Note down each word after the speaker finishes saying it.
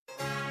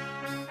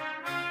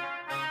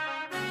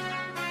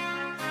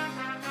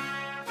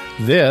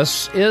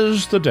This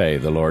is the day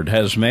the Lord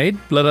has made.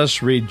 Let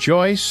us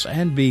rejoice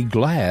and be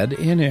glad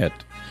in it.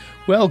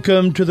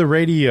 Welcome to the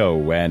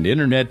radio and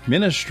internet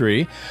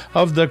ministry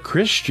of the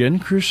Christian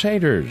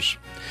Crusaders.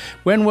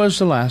 When was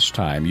the last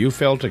time you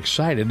felt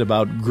excited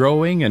about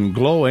growing and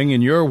glowing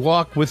in your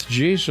walk with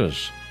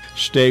Jesus?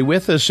 Stay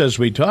with us as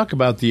we talk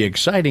about the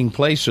exciting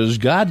places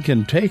God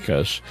can take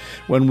us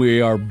when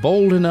we are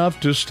bold enough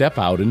to step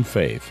out in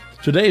faith.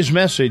 Today's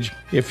message: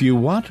 if you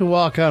want to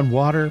walk on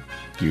water,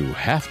 you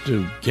have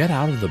to get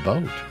out of the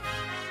boat.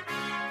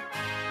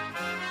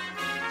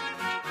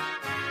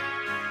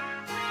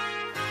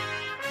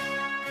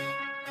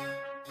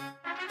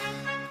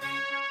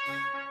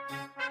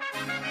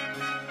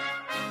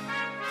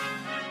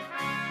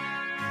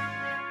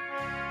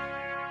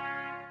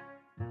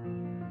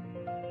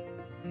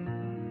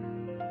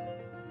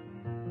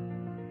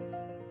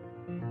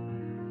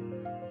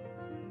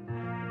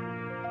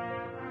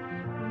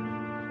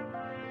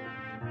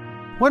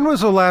 When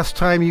was the last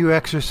time you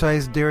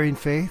exercised daring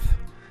faith?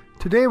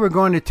 Today we're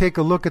going to take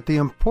a look at the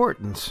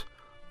importance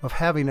of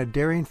having a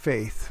daring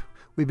faith.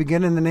 We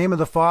begin in the name of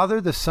the Father,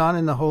 the Son,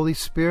 and the Holy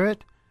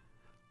Spirit.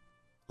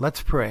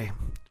 Let's pray.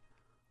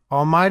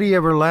 Almighty,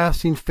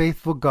 everlasting,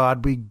 faithful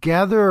God, we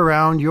gather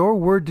around your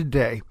word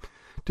today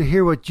to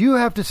hear what you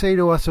have to say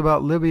to us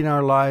about living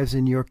our lives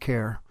in your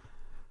care.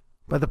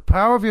 By the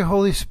power of your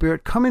Holy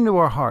Spirit, come into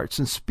our hearts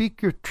and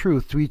speak your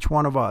truth to each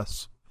one of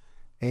us.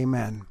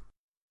 Amen.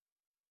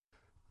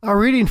 Our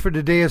reading for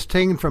today is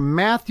taken from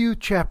Matthew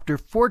chapter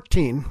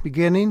 14,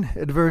 beginning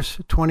at verse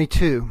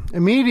 22.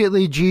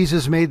 Immediately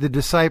Jesus made the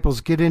disciples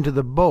get into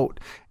the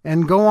boat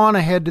and go on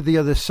ahead to the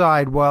other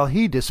side while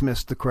he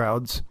dismissed the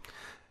crowds.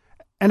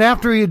 And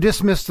after he had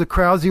dismissed the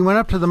crowds, he went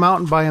up to the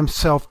mountain by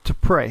himself to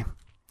pray.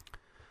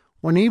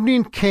 When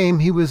evening came,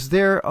 he was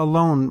there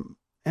alone,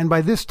 and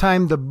by this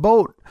time the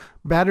boat,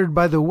 battered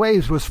by the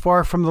waves, was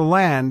far from the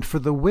land, for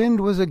the wind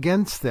was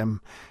against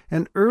them.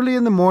 And early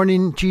in the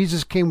morning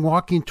Jesus came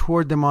walking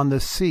toward them on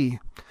the sea.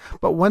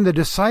 But when the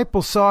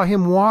disciples saw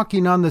him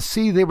walking on the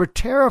sea, they were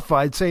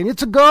terrified, saying,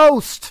 "It's a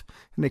ghost!"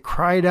 And they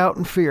cried out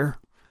in fear.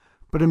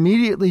 But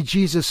immediately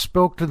Jesus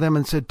spoke to them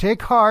and said,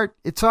 "Take heart,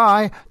 it's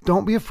I,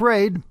 don't be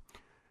afraid."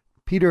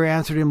 Peter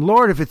answered him,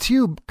 "Lord, if it's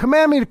you,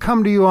 command me to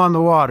come to you on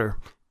the water."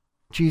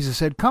 Jesus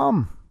said,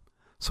 "Come."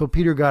 So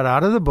Peter got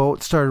out of the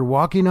boat, started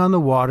walking on the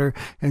water,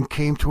 and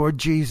came toward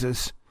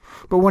Jesus.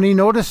 But when he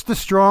noticed the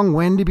strong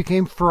wind, he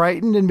became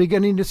frightened, and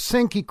beginning to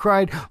sink, he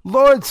cried,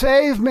 "Lord,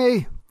 save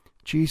me!"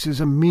 Jesus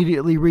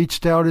immediately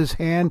reached out his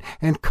hand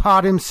and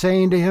caught him,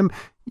 saying to him,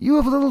 "You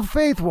have little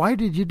faith, why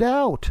did you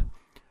doubt?"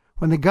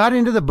 When they got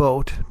into the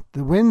boat,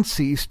 the wind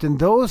ceased, and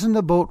those in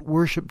the boat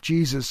worshipped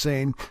Jesus,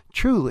 saying,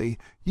 "Truly,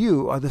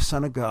 you are the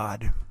Son of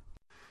God."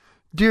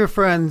 Dear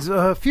friends,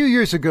 a few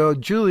years ago,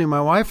 Julie,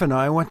 my wife, and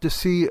I went to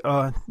see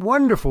a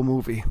wonderful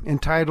movie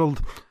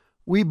entitled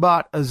We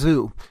Bought a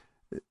Zoo.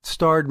 It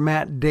starred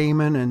Matt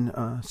Damon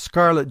and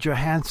Scarlett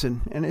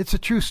Johansson, and it's a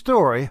true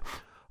story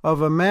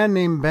of a man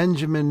named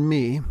Benjamin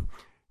Mee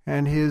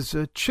and his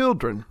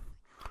children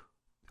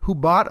who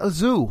bought a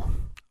zoo,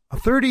 a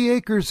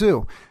 30-acre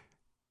zoo.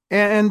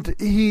 And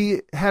he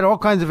had all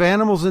kinds of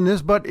animals in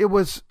this, but it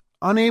was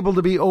unable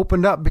to be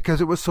opened up because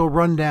it was so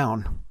run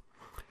down.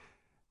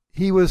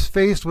 He was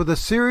faced with a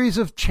series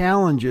of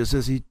challenges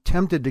as he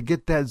attempted to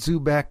get that zoo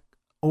back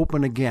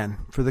open again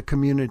for the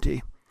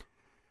community.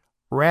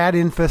 Rat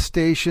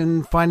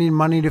infestation, finding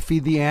money to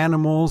feed the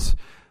animals,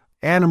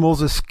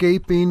 animals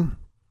escaping.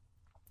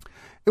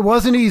 It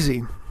wasn't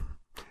easy.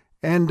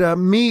 And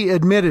Mee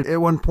admitted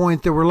at one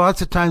point there were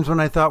lots of times when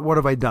I thought, what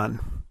have I done?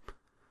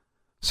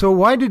 So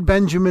why did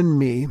Benjamin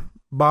Mee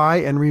buy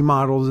and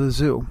remodel the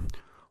zoo?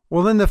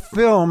 Well, in the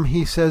film,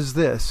 he says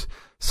this: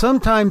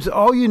 sometimes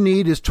all you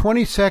need is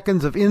 20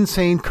 seconds of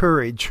insane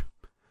courage.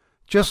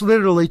 Just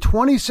literally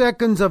 20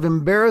 seconds of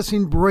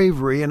embarrassing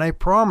bravery, and I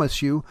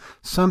promise you,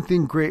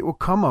 something great will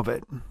come of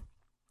it.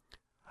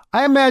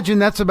 I imagine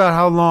that's about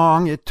how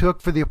long it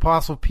took for the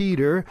Apostle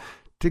Peter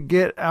to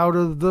get out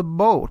of the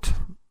boat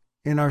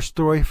in our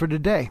story for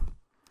today.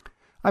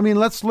 I mean,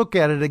 let's look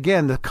at it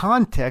again. The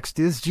context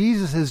is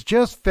Jesus has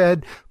just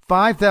fed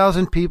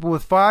 5,000 people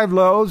with 5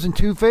 loaves and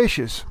 2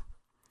 fishes.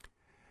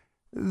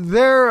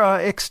 They're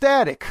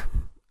ecstatic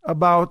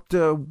about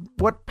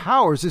what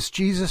powers this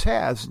Jesus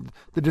has.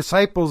 The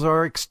disciples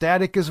are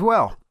ecstatic as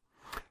well.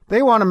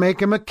 They want to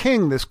make him a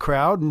king, this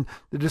crowd, and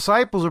the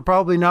disciples are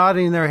probably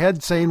nodding their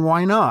heads saying,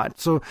 why not?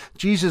 So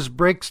Jesus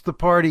breaks the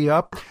party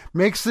up,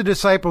 makes the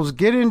disciples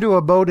get into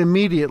a boat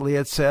immediately,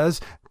 it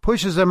says,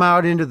 pushes them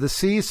out into the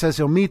sea, says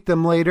he'll meet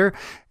them later,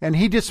 and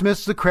he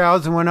dismissed the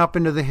crowds and went up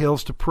into the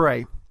hills to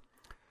pray.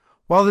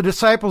 While the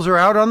disciples are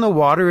out on the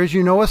water, as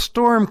you know, a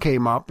storm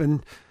came up,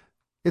 and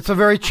it's a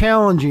very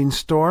challenging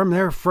storm.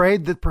 They're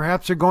afraid that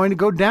perhaps they're going to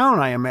go down,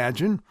 I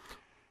imagine.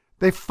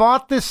 They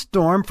fought this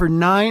storm for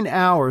 9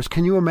 hours.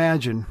 Can you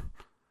imagine?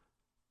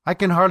 I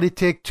can hardly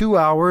take 2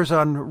 hours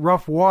on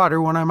rough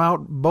water when I'm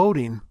out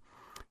boating.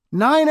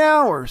 9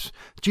 hours.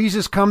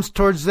 Jesus comes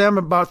towards them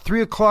about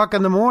 3 o'clock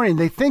in the morning.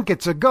 They think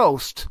it's a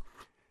ghost.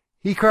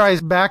 He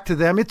cries back to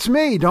them, "It's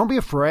me, don't be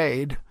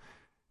afraid."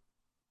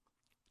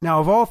 Now,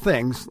 of all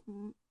things,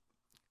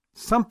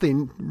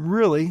 something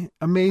really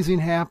amazing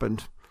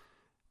happened.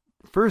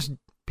 First,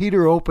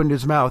 Peter opened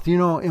his mouth. You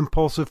know,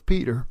 impulsive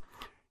Peter.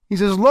 He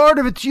says, "Lord,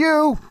 if it's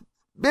you,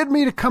 bid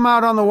me to come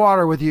out on the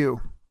water with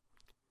you."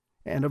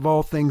 And of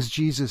all things,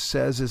 Jesus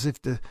says, as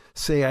if to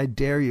say, "I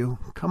dare you,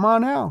 come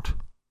on out."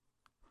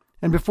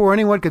 And before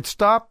anyone could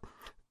stop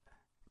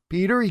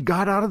Peter, he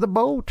got out of the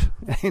boat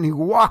and he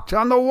walked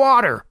on the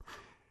water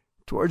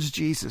towards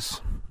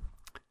Jesus.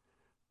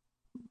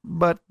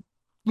 But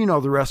you know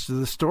the rest of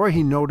the story.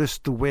 He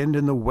noticed the wind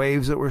and the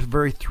waves that were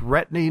very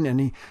threatening, and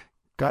he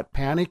got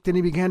panicked and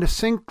he began to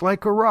sink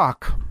like a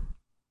rock.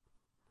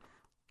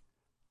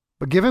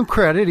 But give him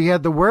credit, he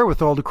had the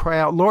wherewithal to cry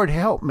out, "Lord,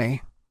 help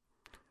me."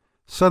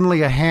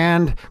 Suddenly a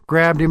hand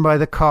grabbed him by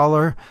the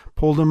collar,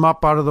 pulled him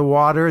up out of the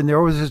water, and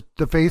there was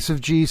the face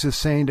of Jesus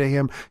saying to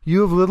him,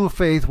 "You of little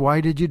faith,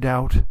 why did you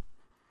doubt?"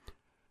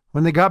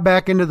 When they got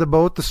back into the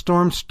boat, the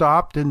storm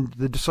stopped, and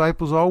the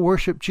disciples all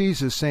worshiped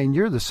Jesus, saying,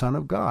 "You're the Son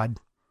of God."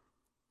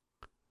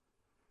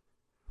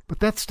 But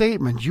that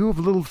statement, "You of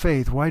little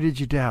faith, why did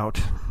you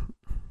doubt?"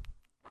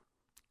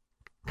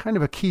 kind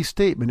of a key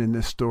statement in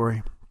this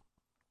story.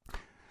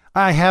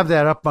 I have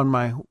that up on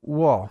my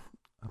wall,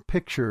 a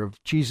picture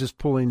of Jesus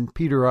pulling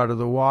Peter out of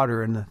the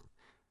water, and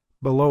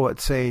below it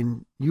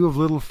saying, "You of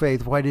little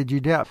faith, why did you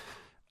doubt?"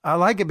 I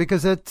like it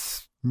because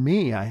that's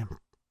me. I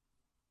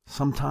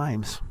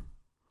sometimes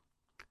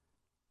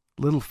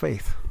little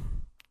faith.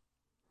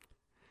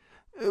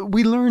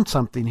 We learn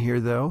something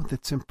here, though,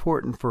 that's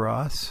important for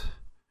us.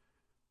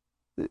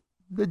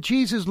 That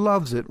Jesus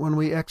loves it when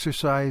we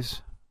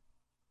exercise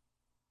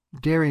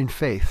daring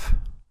faith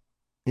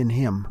in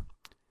Him,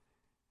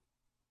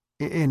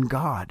 in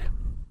God.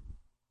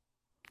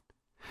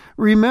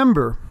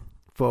 Remember,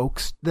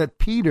 folks, that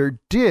Peter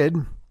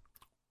did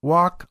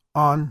walk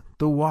on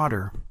the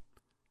water.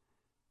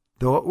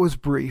 Though it was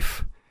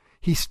brief,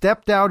 he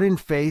stepped out in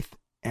faith,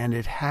 and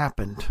it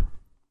happened.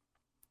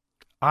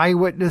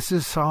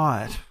 Eyewitnesses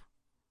saw it.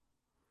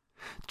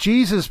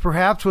 Jesus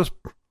perhaps was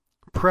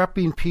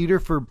prepping Peter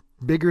for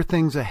bigger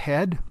things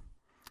ahead,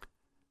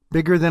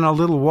 bigger than a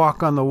little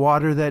walk on the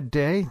water that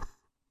day.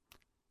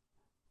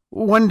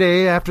 One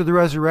day after the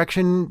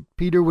resurrection,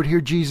 Peter would hear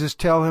Jesus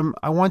tell him,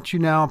 "I want you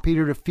now,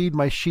 Peter, to feed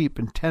my sheep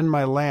and tend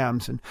my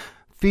lambs and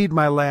feed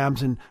my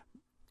lambs, and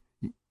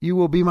you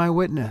will be my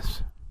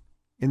witness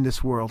in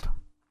this world."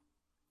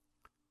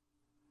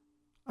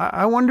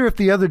 I wonder if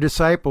the other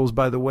disciples,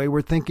 by the way,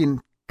 were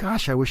thinking,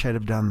 "Gosh, I wish I'd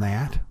have done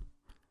that."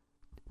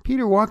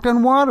 Peter walked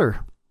on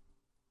water,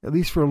 at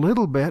least for a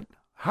little bit.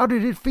 How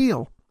did it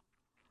feel?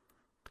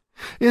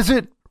 Is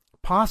it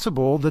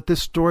possible that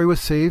this story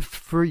was saved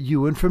for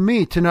you and for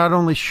me, to not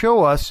only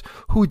show us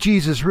who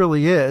Jesus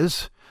really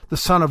is, the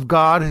Son of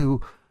God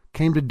who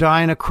came to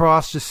die on a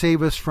cross to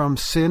save us from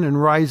sin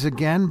and rise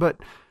again,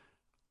 but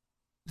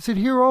is it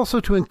here also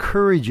to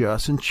encourage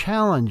us and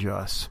challenge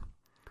us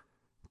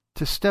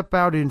to step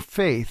out in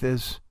faith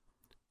as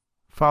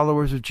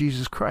followers of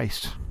Jesus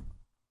Christ?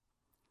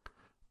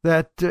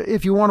 That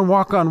if you want to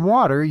walk on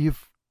water,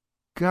 you've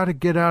got to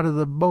get out of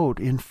the boat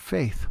in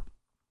faith.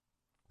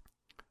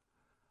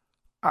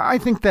 I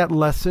think that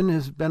lesson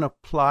has been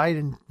applied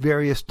in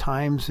various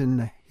times in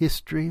the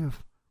history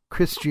of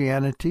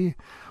Christianity.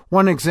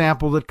 One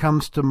example that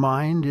comes to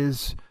mind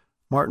is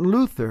Martin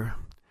Luther.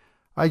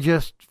 I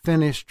just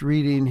finished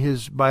reading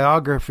his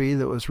biography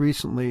that was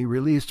recently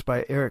released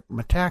by Eric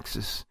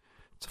Metaxas.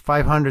 It's the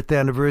 500th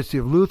anniversary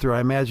of Luther. I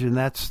imagine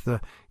that's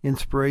the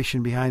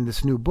inspiration behind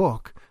this new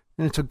book.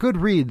 And it's a good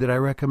read that I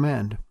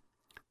recommend.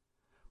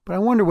 But I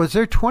wonder, was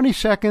there 20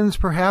 seconds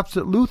perhaps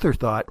that Luther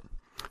thought,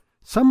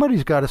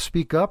 somebody's got to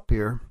speak up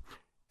here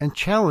and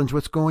challenge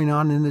what's going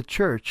on in the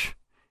church.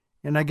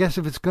 And I guess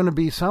if it's going to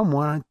be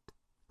someone,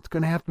 it's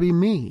going to have to be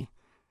me.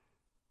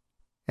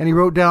 And he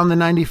wrote down the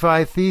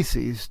 95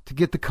 Theses to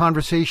get the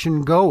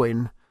conversation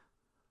going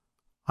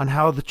on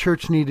how the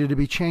church needed to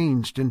be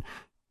changed. And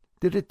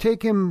did it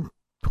take him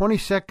 20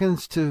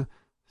 seconds to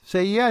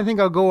say, "Yeah, I think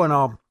I'll go and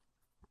I'll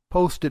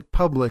post it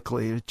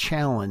publicly, a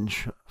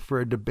challenge for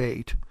a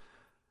debate"?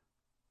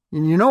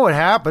 And you know what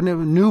happened? A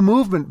new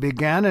movement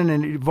began, and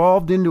it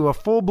evolved into a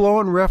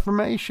full-blown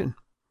Reformation.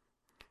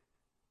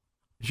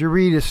 As you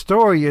read his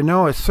story, you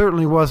know it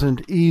certainly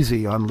wasn't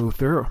easy on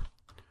Luther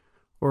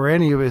or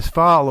any of his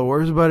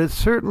followers, but it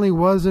certainly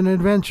was an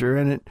adventure,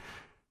 and it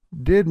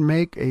did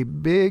make a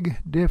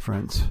big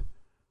difference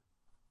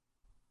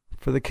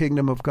for the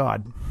kingdom of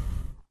God.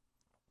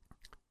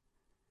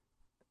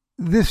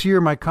 This year,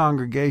 my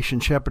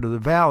congregation, Shepherd of the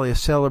Valley, is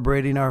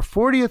celebrating our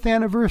 40th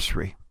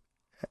anniversary.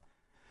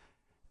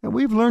 And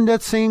we've learned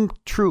that same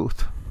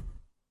truth.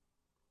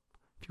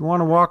 If you want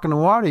to walk in the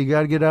water, you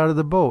got to get out of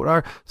the boat.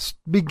 Our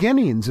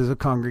beginnings as a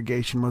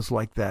congregation was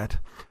like that.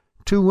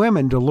 Two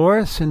women,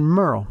 Dolores and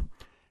Merle,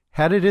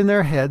 had it in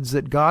their heads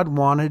that God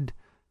wanted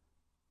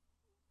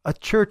a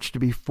church to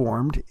be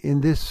formed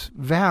in this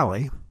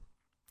valley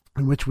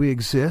in which we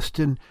exist,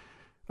 and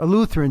a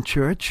Lutheran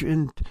church.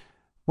 And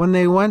when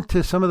they went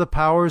to some of the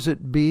powers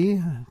that be,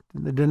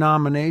 the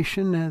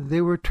denomination, they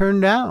were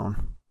turned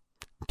down,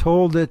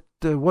 told that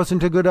it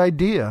wasn't a good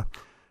idea.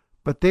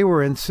 But they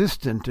were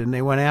insistent, and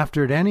they went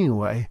after it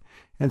anyway.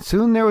 And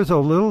soon there was a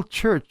little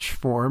church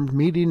formed,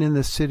 meeting in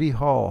the city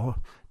hall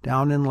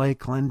down in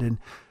Lakeland. And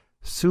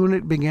soon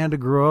it began to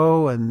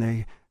grow, and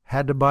they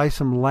had to buy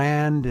some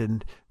land,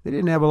 and they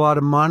didn't have a lot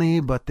of money,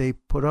 but they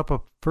put up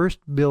a first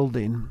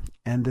building,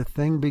 and the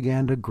thing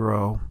began to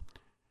grow.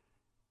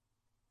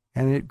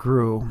 And it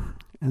grew.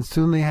 And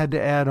soon they had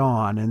to add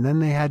on, and then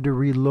they had to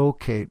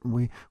relocate.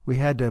 We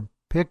had to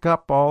pick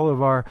up all of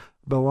our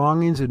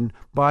belongings and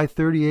buy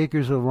 30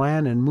 acres of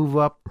land and move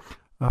up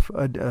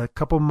a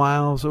couple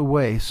miles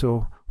away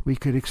so we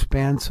could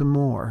expand some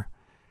more.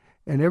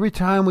 And every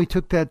time we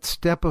took that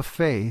step of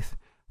faith,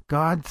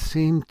 God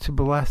seemed to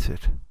bless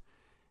it.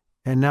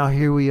 And now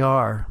here we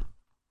are,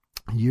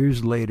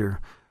 years later,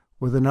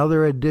 with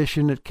another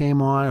addition that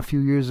came on a few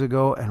years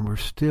ago, and we're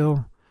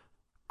still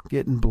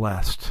getting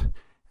blessed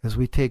as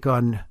we take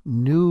on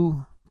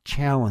new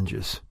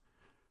challenges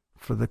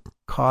for the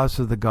cause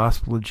of the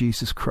gospel of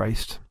Jesus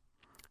Christ.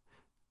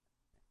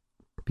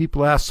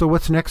 People ask, so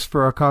what's next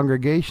for our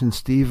congregation,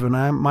 Steve? And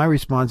my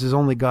response is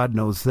only God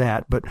knows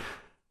that. But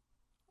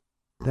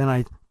then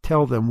I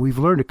tell them, we've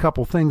learned a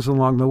couple things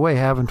along the way,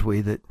 haven't we?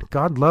 That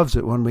God loves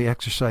it when we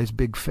exercise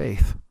big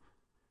faith.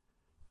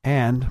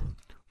 And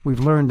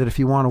we've learned that if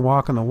you want to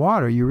walk on the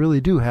water, you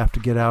really do have to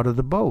get out of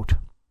the boat.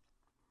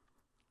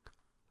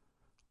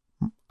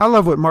 I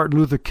love what Martin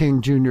Luther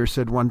King Jr.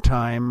 said one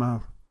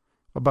time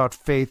about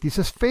faith. He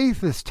says,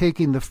 faith is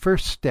taking the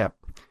first step,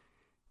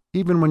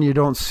 even when you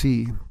don't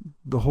see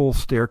the whole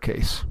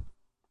staircase.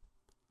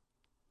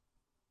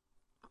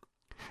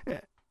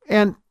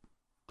 And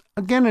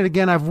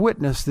again, I've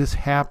witnessed this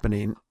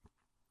happening,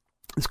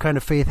 this kind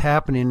of faith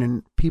happening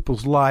in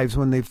people's lives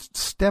when they've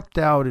stepped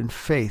out in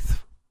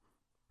faith.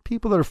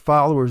 People that are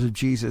followers of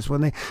Jesus,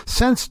 when they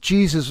sense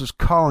Jesus was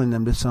calling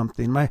them to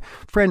something. My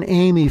friend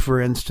Amy,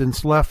 for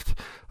instance, left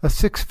a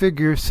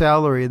 6-figure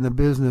salary in the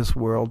business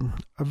world,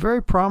 a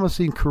very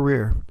promising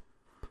career,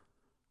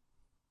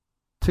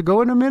 to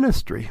go into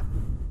ministry.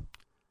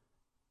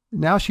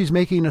 Now she's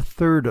making a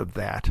third of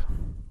that,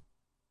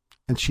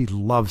 and she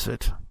loves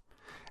it.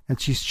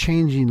 And she's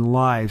changing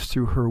lives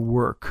through her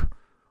work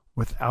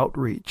with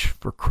outreach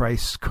for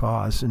Christ's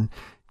cause. And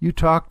you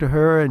talk to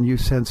her and you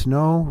sense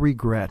no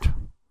regret.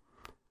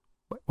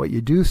 What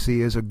you do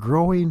see is a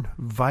growing,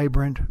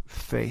 vibrant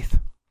faith.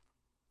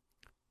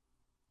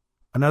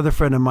 Another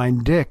friend of mine,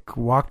 Dick,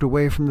 walked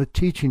away from the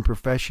teaching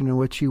profession in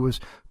which he was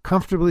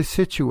comfortably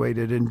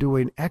situated and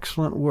doing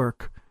excellent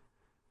work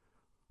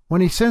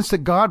when he sensed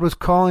that God was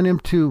calling him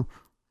to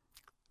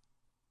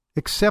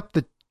accept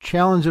the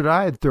challenge that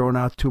I had thrown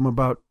out to him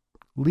about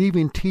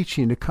leaving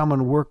teaching to come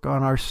and work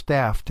on our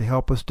staff to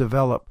help us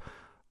develop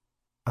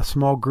a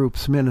small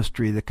groups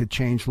ministry that could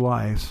change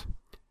lives.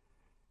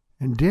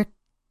 And Dick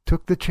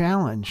took the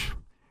challenge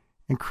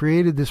and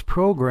created this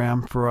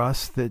program for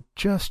us that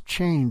just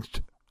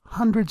changed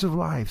hundreds of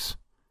lives.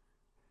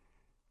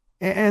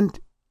 And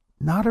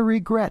not a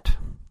regret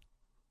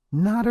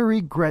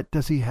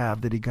does he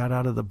have that he got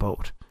out of the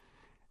boat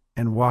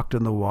and walked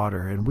in the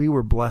water, and we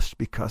were blessed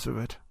because of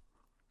it.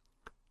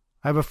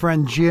 I have a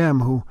friend, Jim,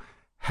 who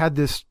had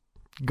this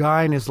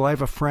guy in his life,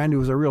 a friend who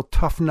was a real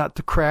tough nut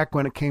to crack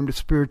when it came to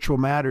spiritual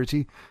matters.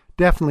 He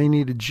definitely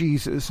needed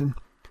Jesus, and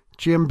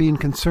Jim, being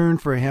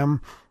concerned for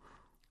him,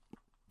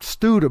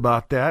 stewed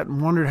about that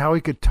and wondered how he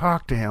could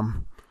talk to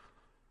him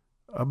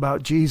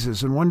about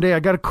Jesus. And one day I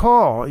got a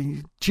call,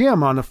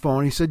 Jim on the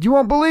phone. He said, "You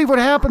won't believe what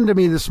happened to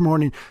me this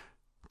morning.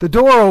 The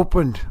door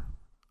opened."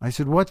 I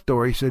said, "What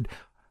door?" He said,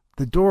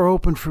 "The door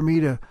opened for me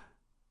to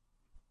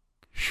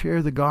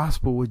share the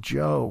gospel with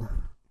Joe."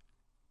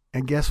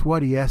 And guess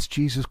what? He asked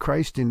Jesus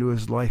Christ into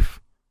his life.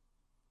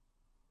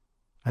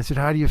 I said,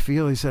 "How do you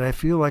feel?" He said, "I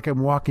feel like I'm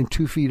walking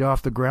 2 feet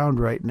off the ground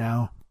right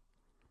now."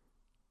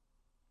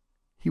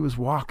 He was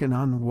walking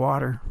on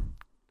water.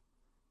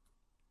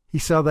 He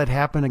saw that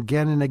happen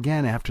again and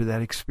again after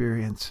that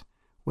experience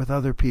with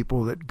other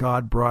people that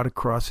God brought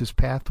across his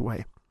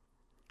pathway.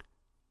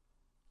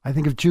 I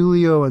think of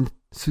Julio and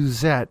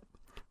Suzette,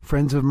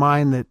 friends of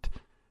mine that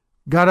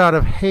got out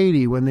of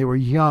Haiti when they were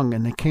young,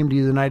 and they came to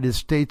the United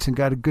States and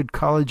got a good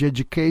college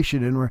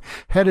education and were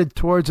headed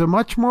towards a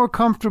much more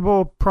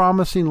comfortable,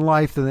 promising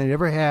life than they'd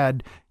ever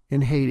had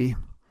in Haiti.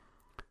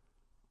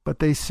 But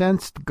they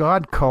sensed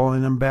God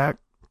calling them back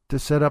to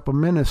set up a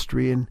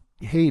ministry in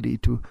Haiti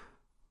to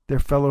their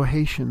fellow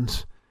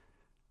Haitians.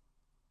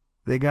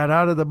 They got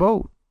out of the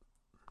boat.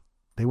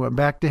 They went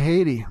back to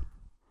Haiti.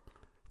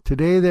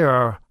 Today there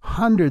are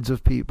hundreds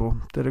of people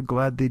that are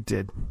glad they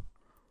did.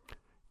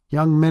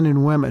 Young men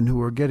and women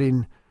who are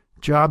getting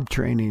job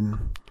training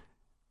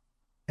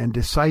and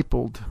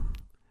discipled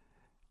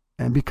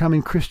and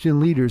becoming Christian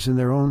leaders in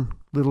their own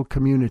little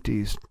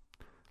communities.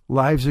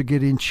 Lives are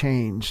getting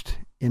changed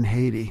in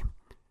Haiti.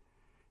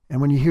 And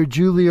when you hear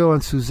Julio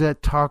and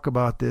Suzette talk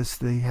about this,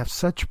 they have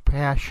such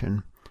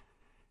passion.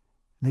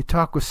 They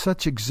talk with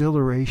such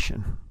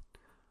exhilaration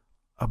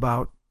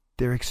about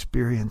their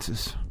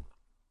experiences.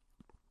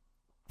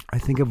 I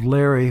think of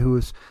Larry, who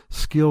is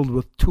skilled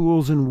with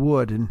tools and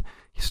wood, and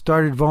he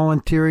started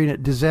volunteering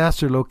at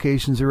disaster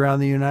locations around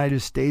the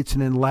United States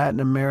and in Latin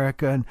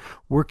America and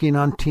working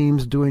on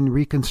teams doing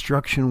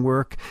reconstruction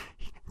work.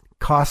 It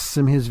costs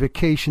him his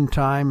vacation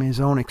time, his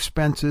own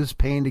expenses,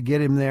 paying to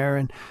get him there,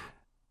 and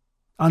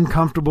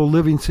uncomfortable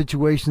living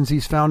situations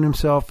he's found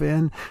himself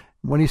in.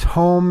 When he's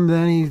home,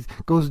 then he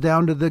goes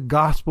down to the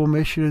gospel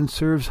mission and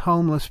serves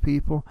homeless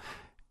people.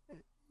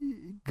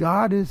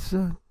 God is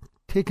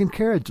taking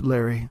care of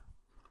Larry.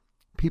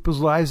 People's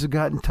lives have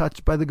gotten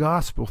touched by the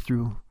gospel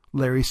through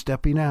Larry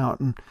stepping out.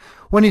 And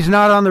when he's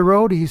not on the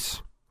road,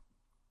 he's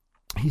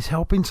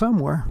helping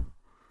somewhere.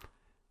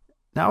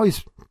 Now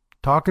he's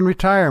talking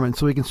retirement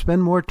so he can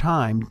spend more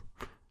time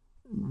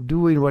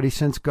doing what he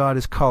senses God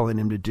is calling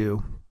him to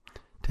do,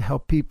 to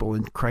help people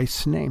in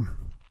Christ's name.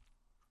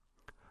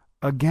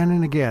 Again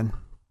and again,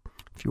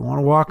 if you want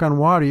to walk on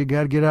water, you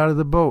got to get out of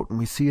the boat, and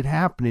we see it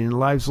happening in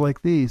lives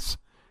like these.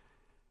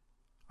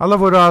 I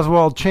love what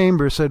Oswald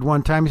Chambers said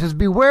one time. He says,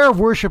 "Beware of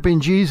worshiping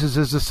Jesus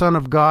as the Son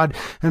of God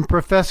and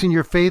professing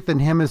your faith in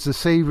him as the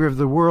Savior of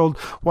the world,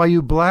 while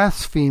you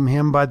blaspheme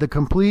him by the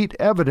complete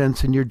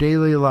evidence in your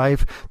daily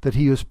life that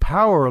he is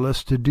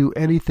powerless to do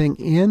anything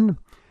in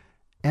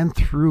and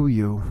through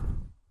you."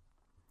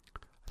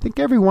 I think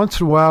every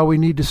once in a while we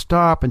need to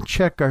stop and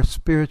check our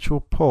spiritual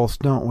pulse,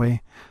 don't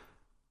we?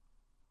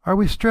 Are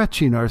we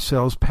stretching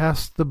ourselves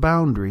past the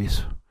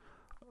boundaries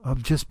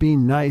of just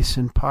being nice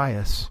and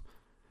pious?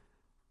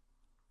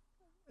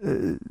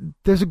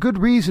 There's a good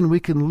reason we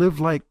can live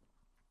like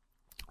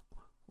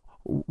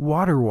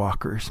water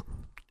walkers.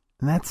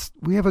 And that's,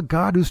 we have a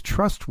God who's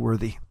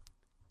trustworthy.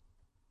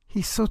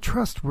 He's so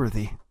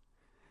trustworthy.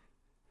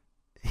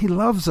 He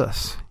loves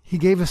us. He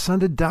gave his son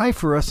to die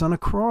for us on a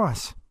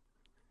cross.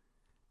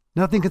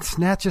 Nothing can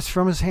snatch us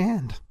from his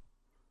hand.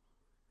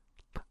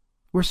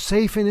 We're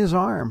safe in his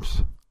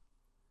arms.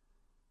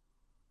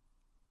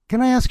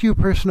 Can I ask you a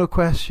personal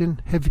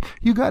question? Have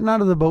you gotten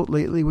out of the boat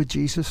lately with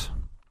Jesus?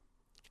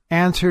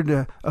 Answered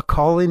a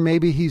calling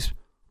maybe he's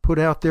put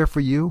out there for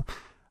you?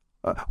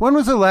 When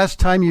was the last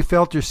time you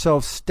felt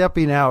yourself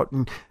stepping out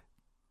and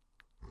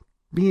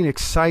being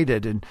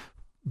excited and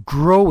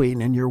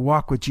growing in your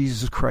walk with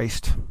Jesus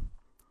Christ?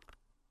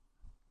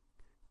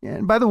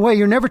 And by the way,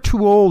 you're never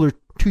too old or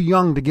too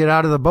young to get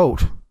out of the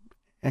boat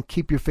and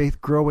keep your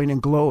faith growing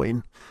and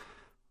glowing.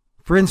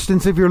 For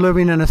instance, if you're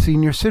living in a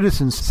senior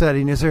citizen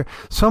setting, is there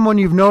someone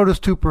you've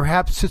noticed who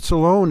perhaps sits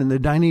alone in the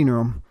dining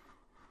room?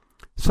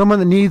 Someone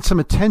that needs some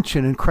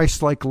attention and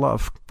Christ-like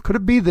love. Could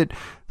it be that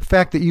the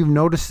fact that you've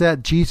noticed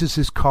that Jesus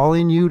is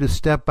calling you to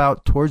step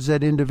out towards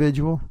that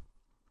individual?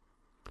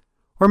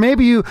 Or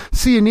maybe you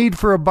see a need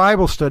for a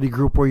Bible study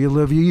group where you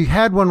live. You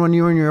had one when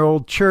you were in your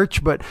old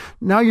church, but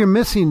now you're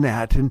missing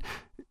that. And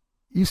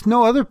you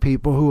know other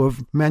people who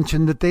have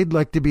mentioned that they'd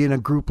like to be in a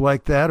group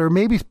like that. Or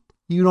maybe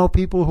you know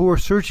people who are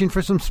searching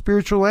for some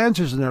spiritual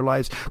answers in their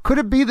lives. Could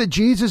it be that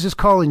Jesus is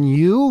calling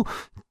you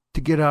to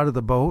get out of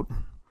the boat,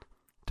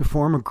 to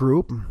form a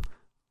group,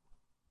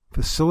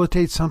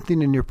 facilitate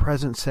something in your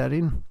present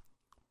setting?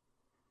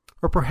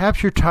 Or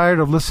perhaps you're tired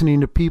of listening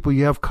to people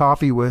you have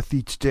coffee with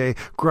each day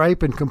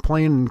gripe and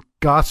complain and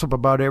gossip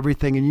about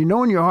everything, and you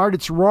know in your heart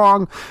it's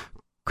wrong.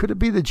 Could it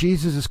be that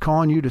Jesus is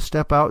calling you to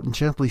step out and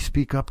gently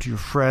speak up to your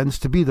friends,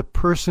 to be the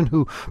person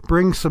who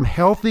brings some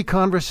healthy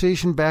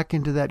conversation back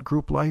into that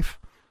group life?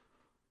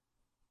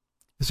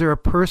 Is there a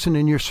person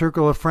in your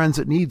circle of friends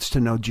that needs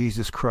to know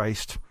Jesus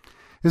Christ?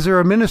 Is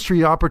there a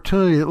ministry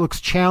opportunity that looks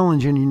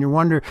challenging and you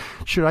wonder,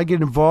 should I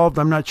get involved?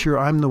 I'm not sure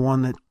I'm the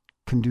one that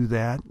can do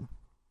that.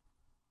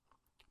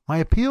 My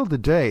appeal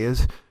today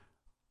is,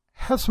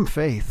 have some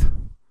faith.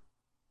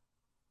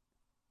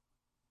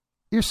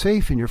 You're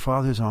safe in your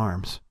Father's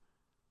arms.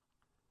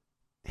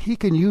 He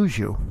can use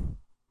you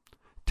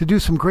to do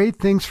some great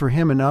things for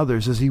him and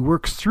others as he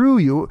works through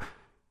you,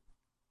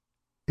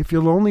 if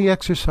you'll only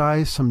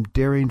exercise some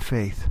daring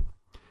faith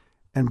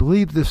and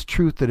believe this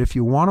truth that if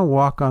you want to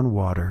walk on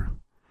water,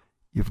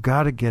 you've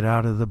got to get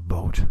out of the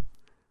boat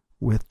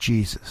with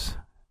Jesus.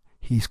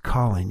 He's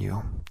calling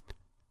you.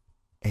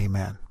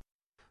 Amen.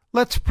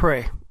 Let's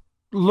pray.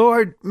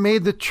 Lord, may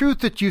the truth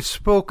that you've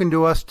spoken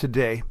to us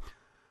today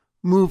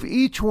move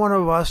each one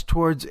of us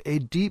towards a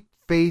deep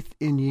faith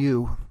in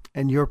you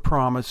and your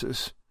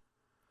promises.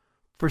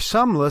 For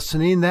some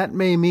listening, that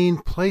may mean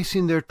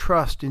placing their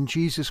trust in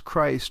Jesus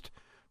Christ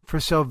for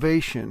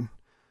salvation.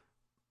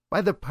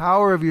 By the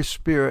power of your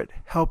Spirit,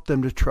 help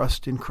them to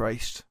trust in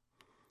Christ.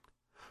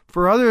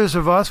 For others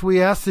of us,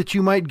 we ask that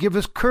you might give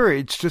us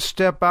courage to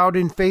step out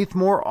in faith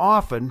more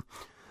often,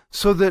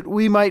 so that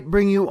we might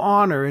bring you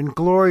honor and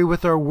glory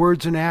with our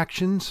words and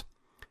actions,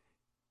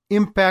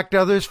 impact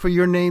others for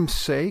your name's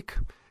sake,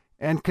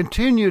 and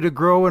continue to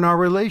grow in our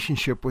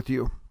relationship with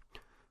you.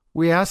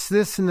 We ask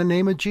this in the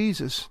name of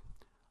Jesus.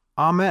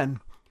 Amen.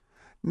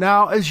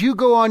 Now, as you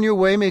go on your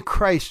way, may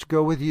Christ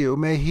go with you.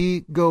 May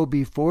he go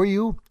before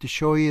you to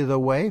show you the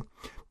way.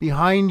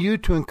 behind you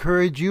to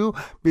encourage you,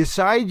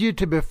 beside you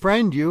to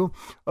befriend you,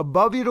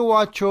 above you to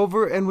watch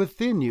over, and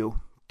within you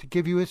to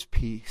give you his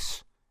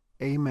peace.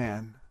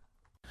 Amen.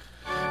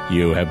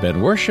 You have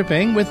been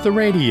worshiping with the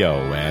radio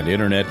and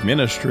internet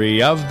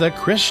ministry of the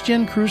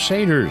Christian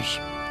Crusaders.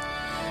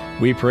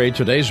 We pray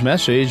today's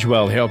message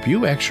will help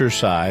you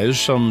exercise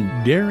some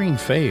daring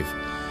faith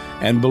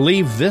and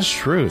believe this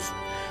truth,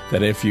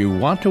 that if you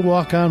want to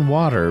walk on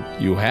water,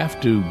 you have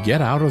to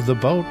get out of the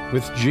boat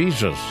with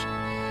Jesus.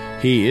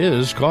 He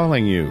is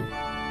calling you.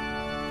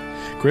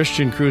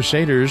 Christian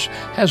Crusaders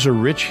has a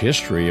rich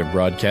history of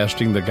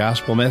broadcasting the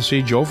gospel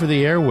message over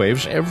the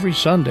airwaves every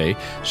Sunday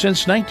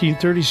since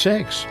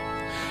 1936.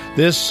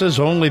 This has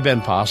only been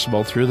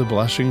possible through the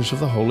blessings of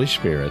the Holy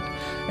Spirit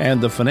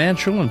and the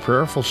financial and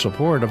prayerful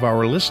support of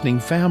our listening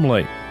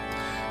family.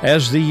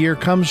 As the year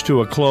comes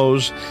to a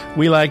close,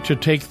 we like to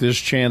take this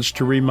chance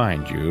to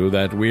remind you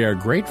that we are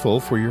grateful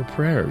for your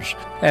prayers,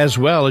 as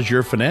well as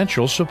your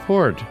financial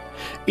support.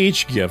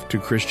 Each gift to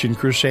Christian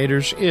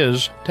Crusaders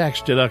is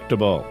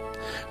tax-deductible.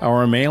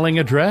 Our mailing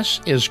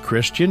address is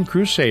Christian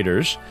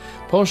Crusaders,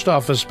 Post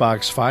Office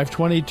Box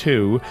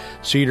 522,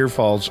 Cedar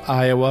Falls,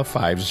 Iowa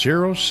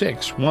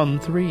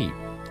 50613.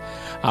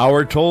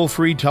 Our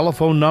toll-free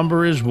telephone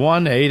number is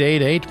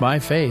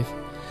 1-888-MY-FAITH.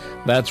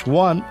 That's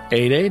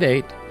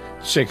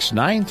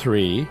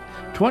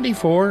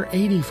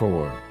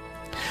 1-888-693-2484.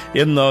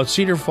 In the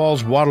Cedar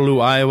Falls, Waterloo,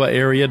 Iowa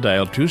area,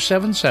 dial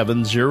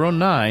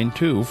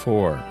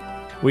 277-0924.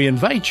 We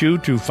invite you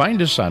to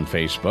find us on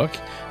Facebook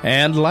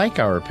and like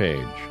our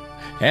page.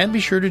 And be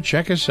sure to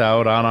check us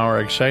out on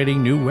our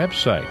exciting new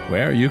website,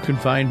 where you can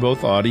find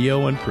both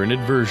audio and printed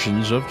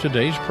versions of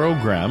today's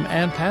program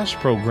and past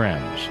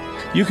programs.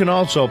 You can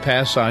also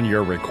pass on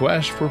your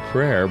request for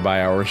prayer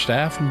by our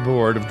staff and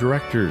board of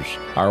directors.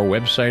 Our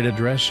website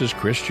address is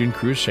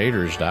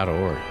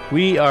ChristianCrusaders.org.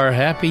 We are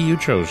happy you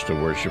chose to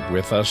worship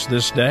with us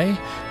this day,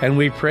 and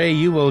we pray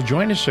you will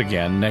join us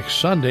again next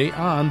Sunday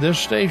on this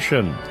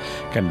station.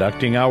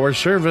 Conducting our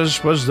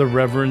service was the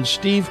Reverend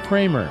Steve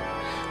Kramer,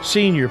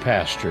 Senior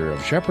Pastor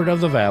of Shepherd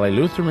of the Valley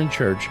Lutheran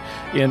Church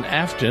in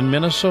Afton,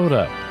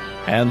 Minnesota,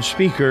 and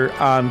speaker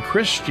on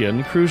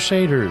Christian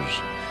Crusaders,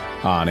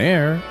 on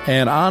air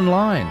and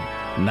online,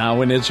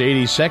 now in its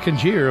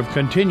 82nd year of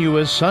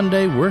continuous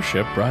Sunday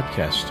worship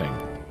broadcasting.